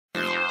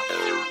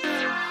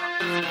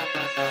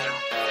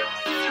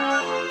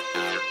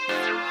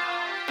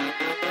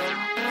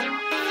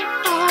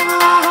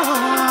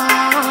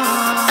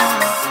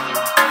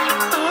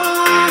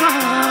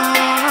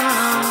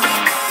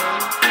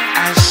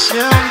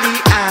Surely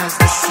as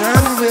the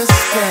sun will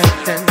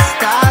set and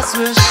stars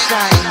will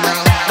shine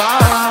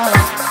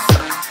above,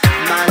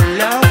 my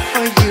love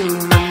for you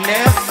will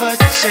never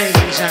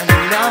change. I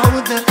know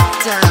the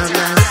time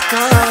has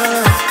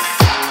come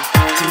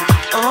to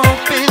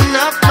open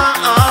up my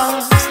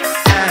arms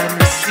and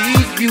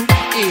receive you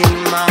in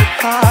my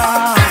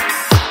heart.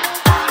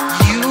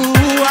 You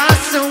are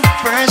so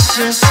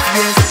precious,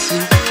 yes you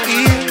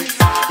is,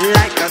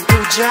 like a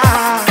good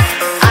jar.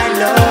 I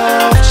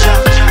love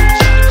you.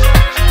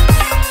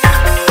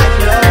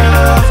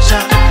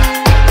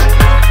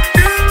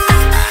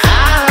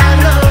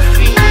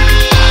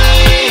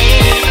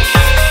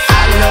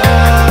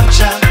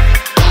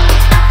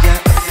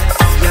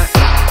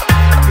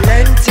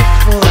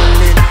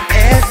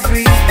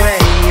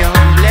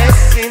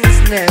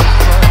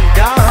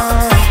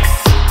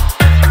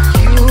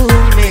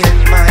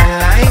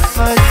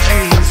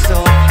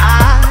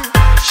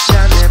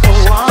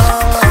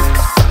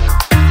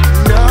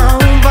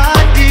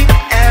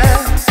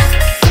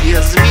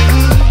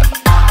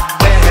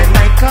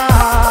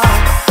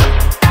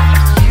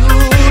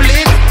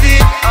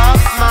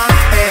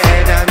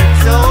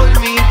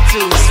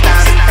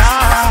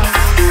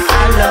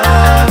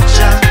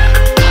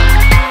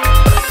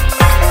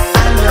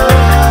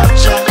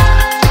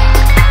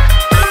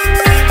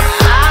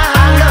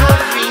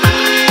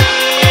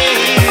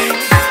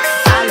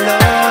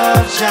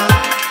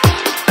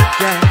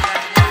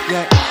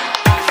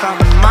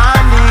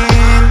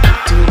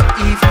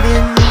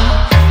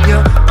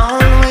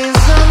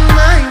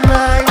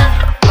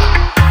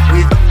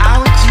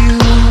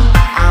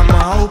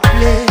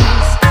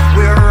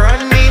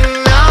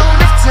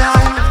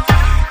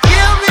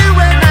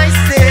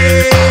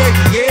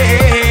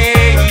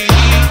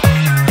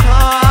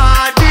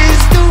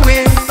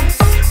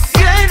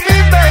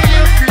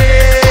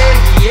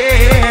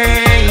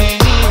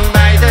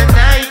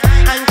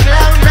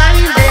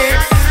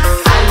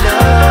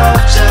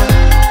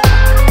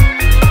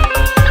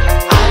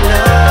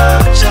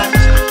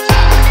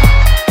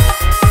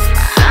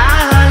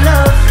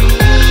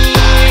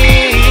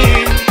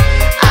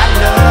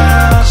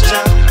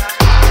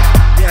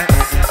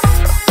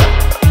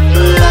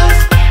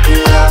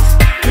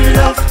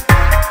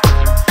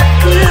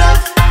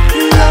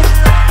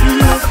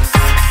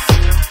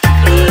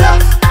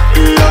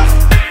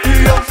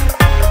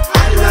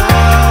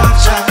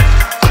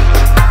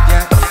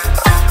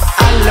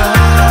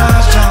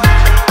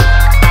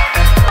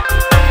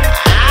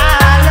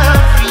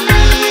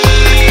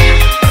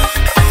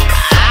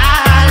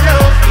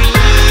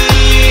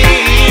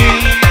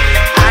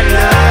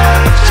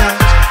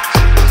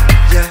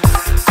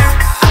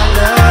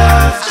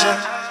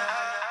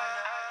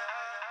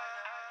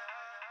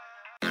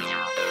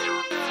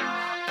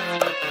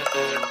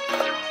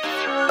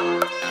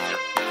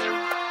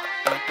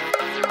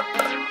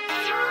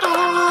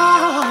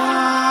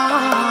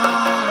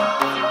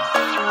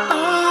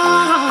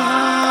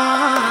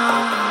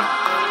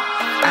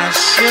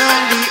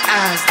 Surely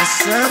as the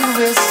sun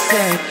will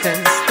set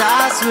and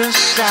stars will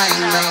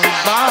shine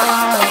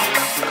above,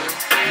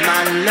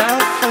 my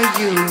love for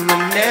you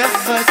will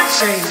never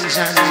change.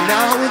 I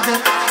know the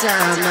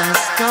time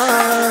has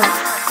come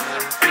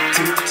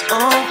to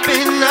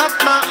open up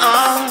my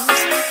arms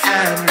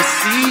and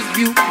receive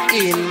you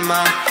in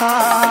my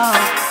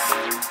heart.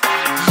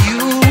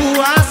 You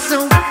are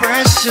so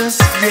precious,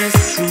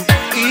 yes you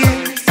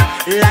is,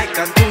 like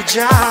a good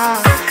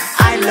jar.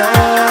 I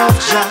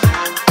love you.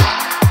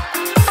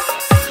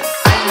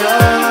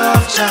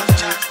 Love you.